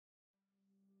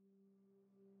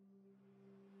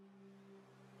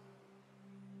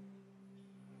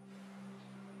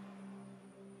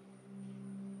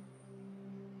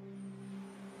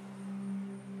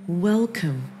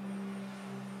Welcome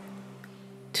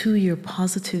to your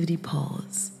positivity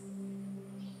pause.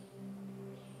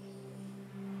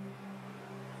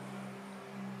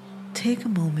 Take a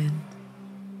moment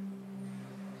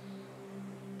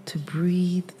to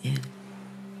breathe in.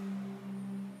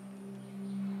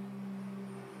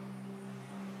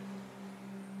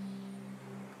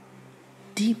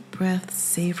 Deep breath,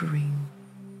 savoring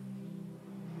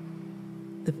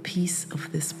the peace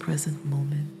of this present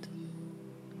moment.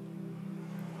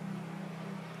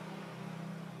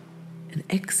 And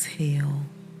exhale,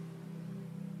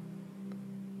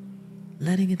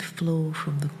 letting it flow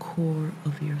from the core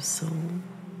of your soul.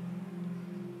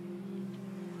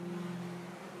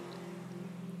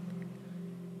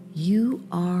 You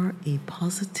are a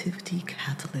positivity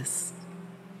catalyst.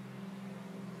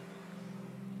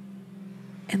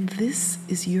 And this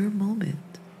is your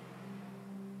moment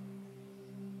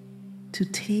to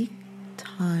take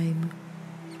time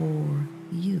for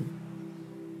you.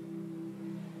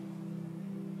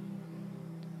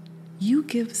 You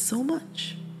give so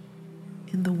much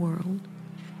in the world.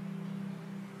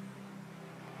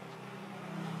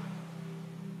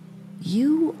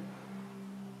 You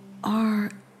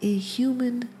are a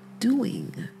human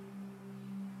doing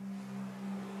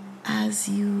as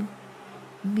you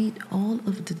meet all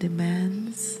of the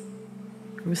demands,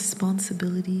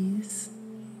 responsibilities,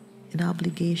 and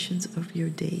obligations of your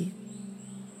day.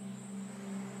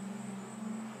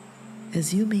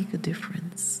 As you make a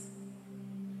difference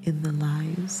in the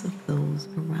lives of those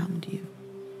around you.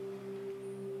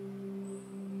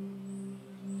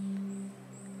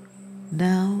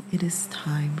 Now it is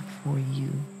time for you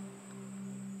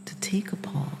to take a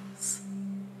pause,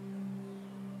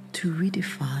 to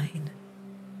redefine,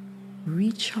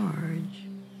 recharge,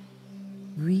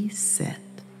 reset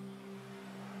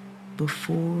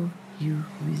before you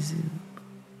resume.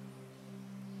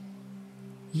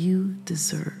 You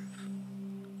deserve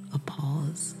a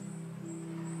pause.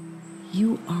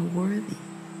 You are worthy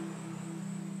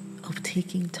of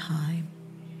taking time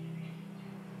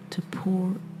to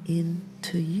pour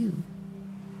into you.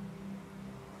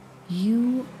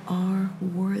 You are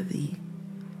worthy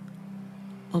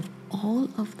of all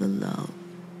of the love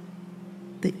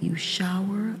that you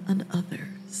shower on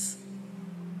others.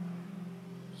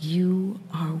 You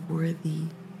are worthy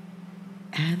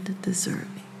and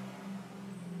deserving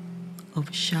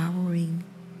of showering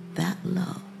that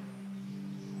love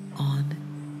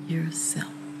on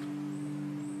yourself.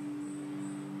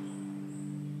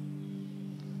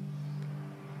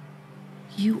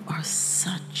 You are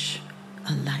such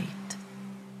a light.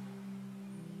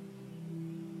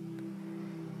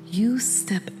 You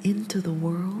step into the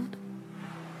world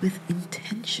with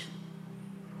intention.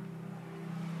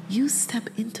 You step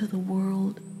into the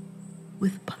world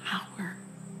with power.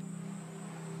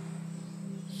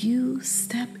 You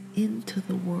step into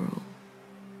the world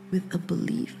with a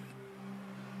belief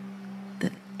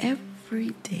that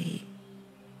every day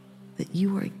that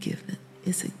you are given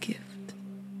is a gift,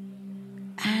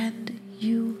 and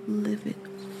you live it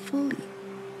fully.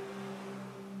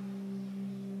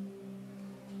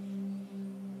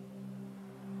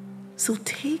 So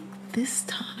take this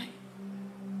time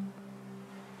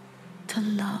to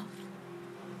love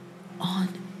on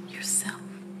yourself.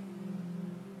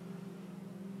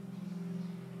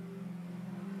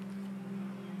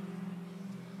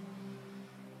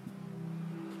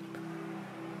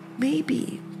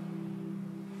 Maybe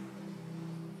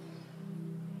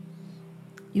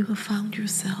you have found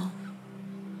yourself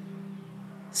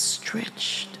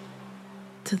stretched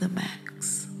to the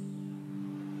max,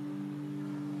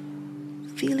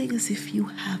 feeling as if you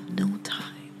have no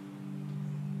time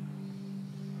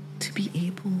to be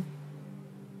able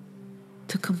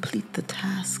to complete the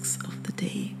tasks of the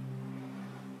day.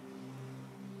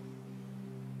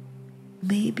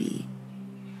 Maybe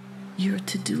your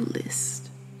to-do list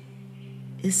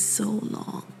is so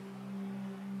long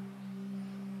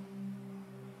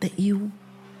that you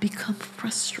become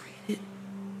frustrated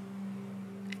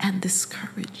and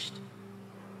discouraged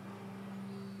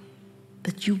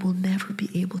that you will never be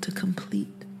able to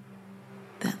complete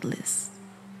that list.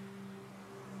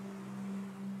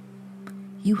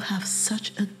 You have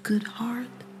such a good heart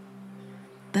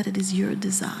that it is your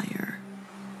desire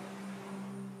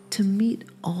to meet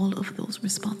all of those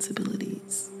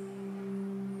responsibilities.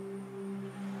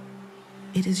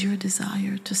 It is your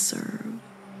desire to serve.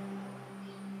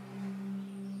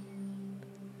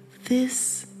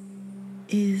 This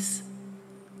is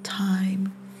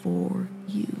time for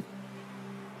you.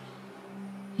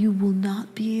 You will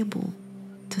not be able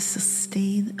to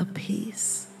sustain a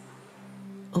pace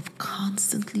of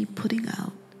constantly putting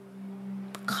out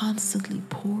constantly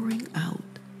pouring out,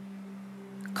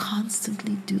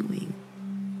 constantly doing,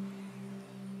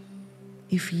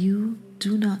 if you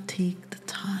do not take the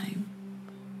time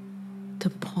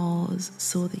to pause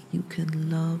so that you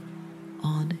can love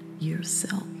on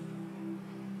yourself.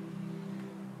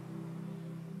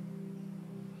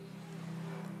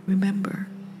 Remember,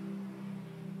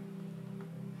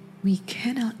 we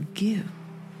cannot give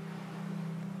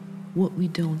what we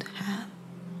don't have.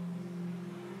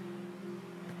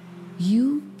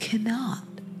 You cannot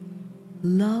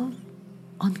love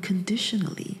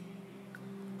unconditionally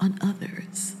on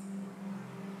others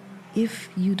if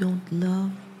you don't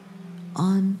love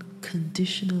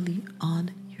unconditionally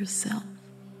on yourself.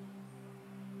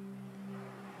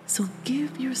 So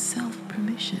give yourself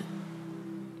permission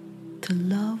to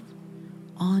love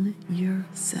on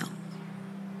yourself.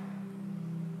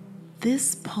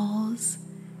 This pause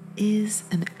is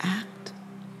an act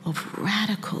of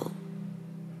radical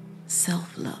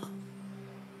self-love.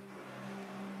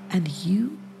 And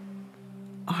you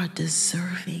are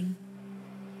deserving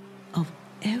of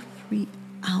every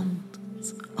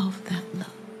ounce of that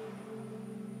love.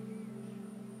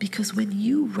 Because when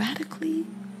you radically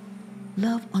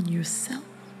love on yourself,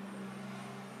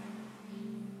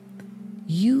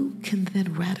 you can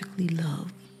then radically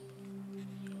love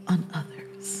on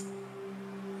others.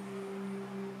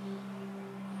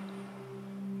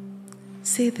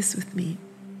 Say this with me.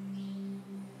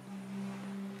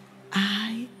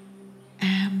 I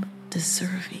am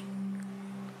deserving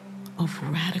of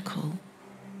radical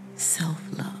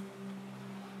self-love.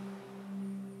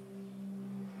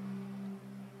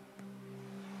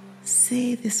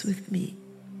 Say this with me.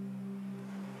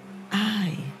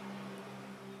 I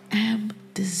am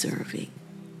deserving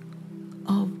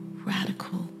of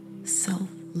radical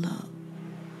self-love.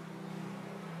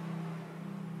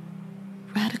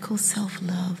 Radical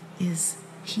self-love is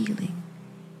healing.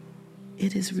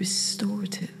 It is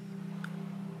restorative.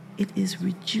 It is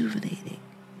rejuvenating.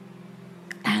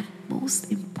 And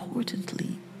most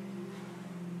importantly,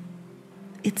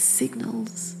 it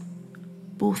signals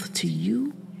both to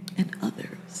you and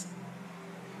others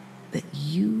that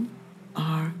you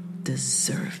are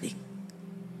deserving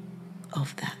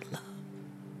of that love.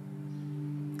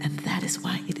 And that is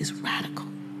why it is radical.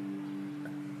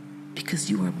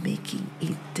 Because you are making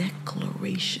a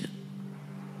declaration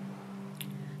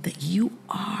that you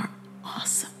are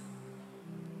awesome,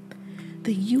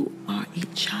 that you are a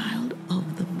child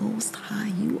of the Most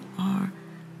High, you are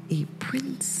a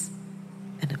prince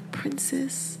and a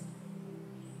princess,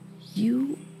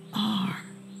 you are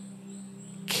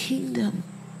kingdom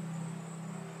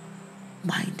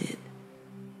minded,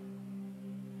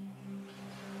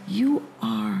 you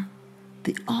are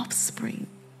the offspring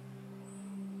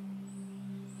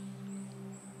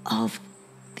of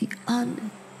the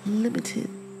unlimited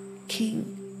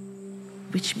King,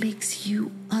 which makes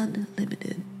you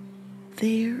unlimited.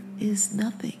 There is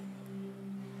nothing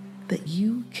that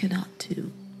you cannot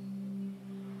do.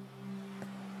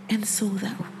 And so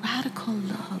that radical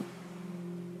love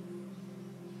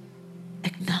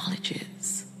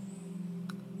acknowledges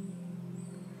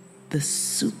the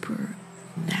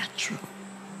supernatural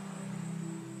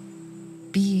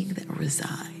being that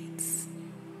resides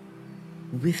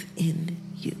within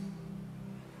you.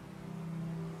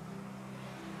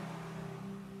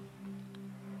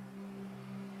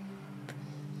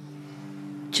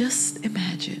 Just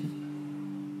imagine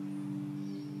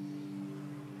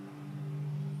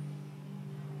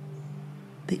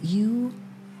that you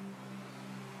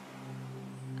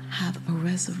have a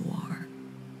reservoir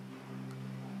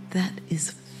that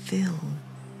is filled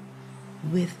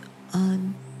with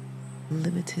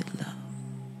unlimited love.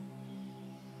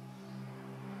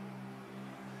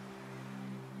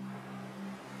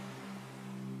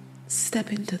 Step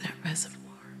into that reservoir.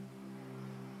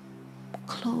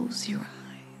 Close your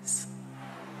eyes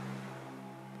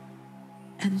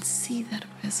and see that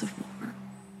reservoir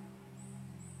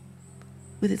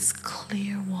with its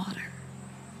clear water,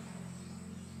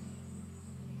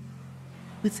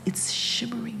 with its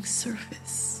shimmering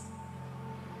surface,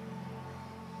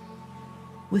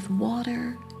 with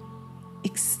water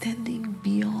extending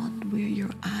beyond where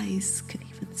your eyes can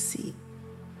even see.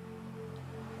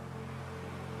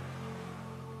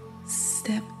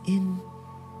 Step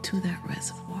into that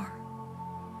reservoir.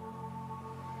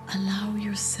 Allow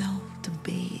yourself to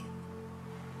bathe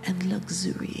and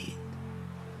luxuriate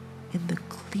in the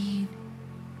clean,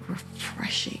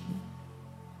 refreshing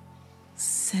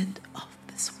scent of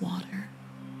this water.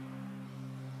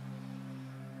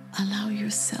 Allow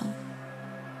yourself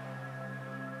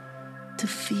to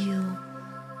feel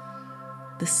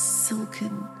the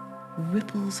silken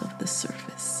ripples of the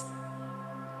surface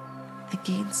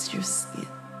against your skin,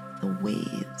 the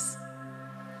waves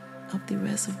of the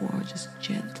reservoir just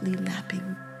gently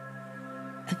lapping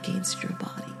against your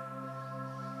body.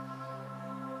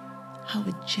 How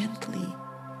it gently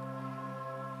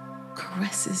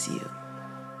caresses you.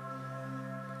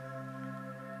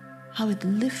 How it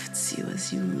lifts you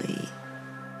as you lay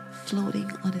floating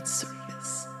on its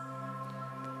surface.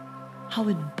 How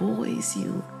it buoys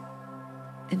you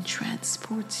and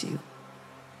transports you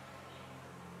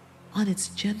on its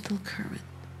gentle current.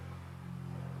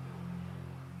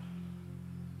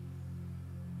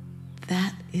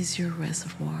 That is your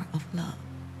reservoir of love.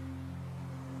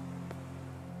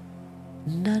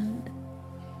 None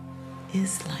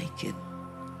is like it,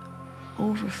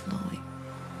 overflowing,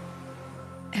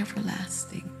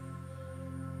 everlasting,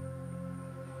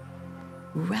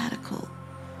 radical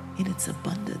in its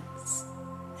abundance,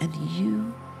 and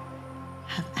you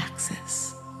have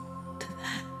access to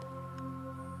that.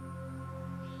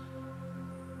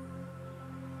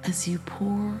 As you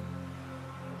pour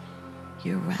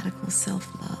your radical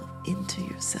self-love into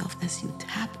yourself, as you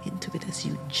tap into it, as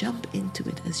you jump into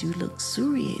it, as you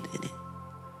luxuriate in it,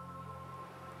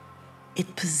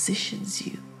 it positions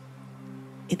you,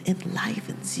 it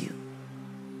enlivens you,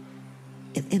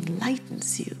 it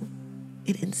enlightens you,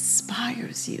 it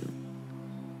inspires you.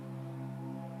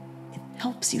 It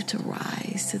helps you to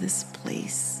rise to this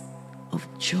place of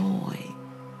joy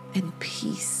and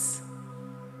peace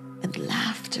and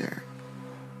laughter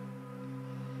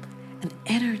and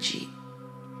energy.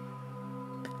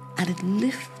 And it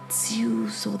lifts you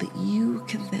so that you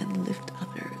can then lift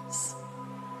others.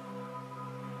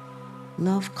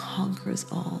 Love conquers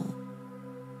all.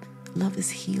 Love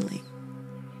is healing.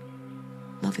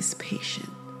 Love is patient.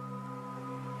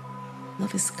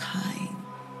 Love is kind.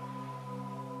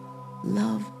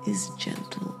 Love is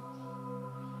gentle.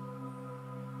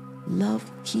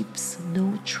 Love keeps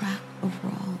no track of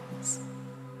wrongs.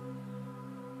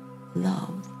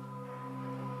 Love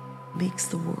makes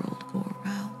the world go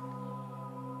around.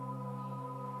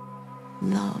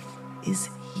 Love is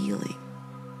healing.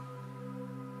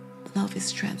 Love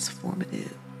is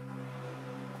transformative.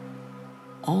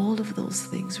 All of those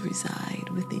things reside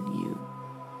within you.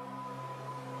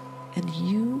 And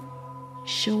you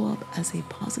show up as a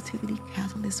positivity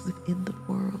catalyst within the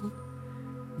world,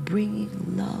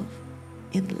 bringing love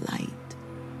and light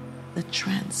that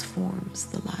transforms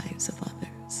the lives of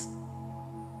others.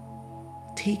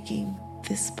 Taking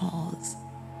this pause,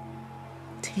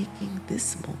 taking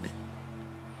this moment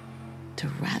to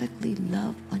radically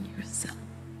love on yourself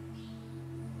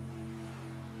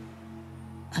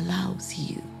allows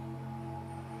you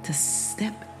to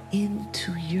step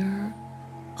into your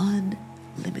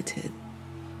unlimited,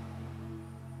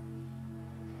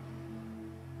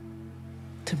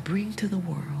 to bring to the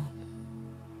world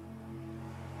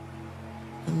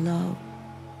the love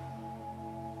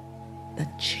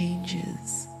that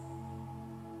changes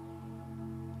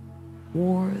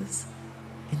wars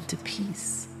into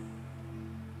peace,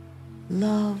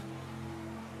 love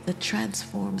that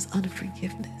transforms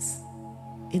unforgiveness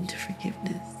into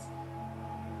forgiveness,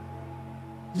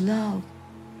 love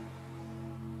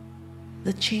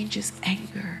that changes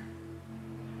anger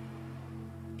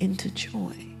into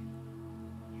joy,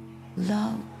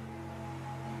 love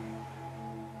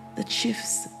that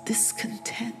shifts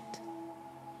discontent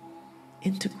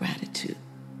into gratitude,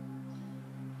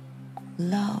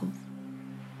 love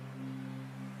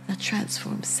that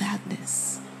transforms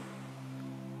sadness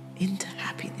into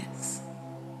happiness.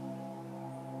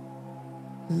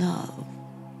 Love,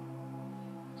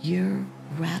 your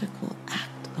radical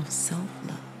act of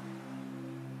self-love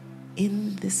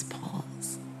in this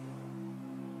pause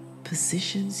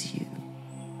positions you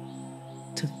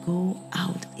to go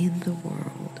out in the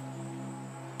world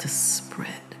to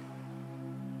spread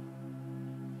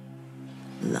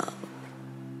love.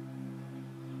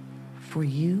 For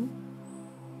you,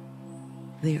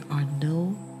 there are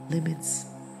no limits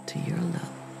to your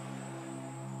love,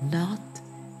 not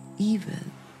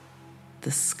even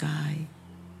the sky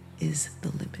is the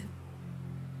limit.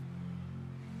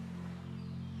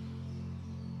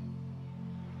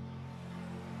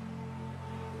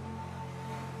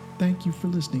 Thank you for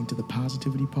listening to the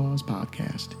Positivity Pause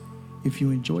podcast. If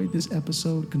you enjoyed this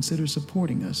episode, consider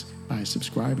supporting us by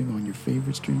subscribing on your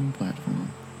favorite streaming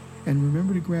platform. And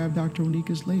remember to grab Dr.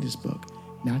 Onika's latest book,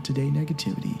 Not Today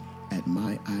Negativity, at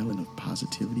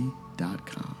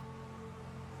myislandofpositivity.com.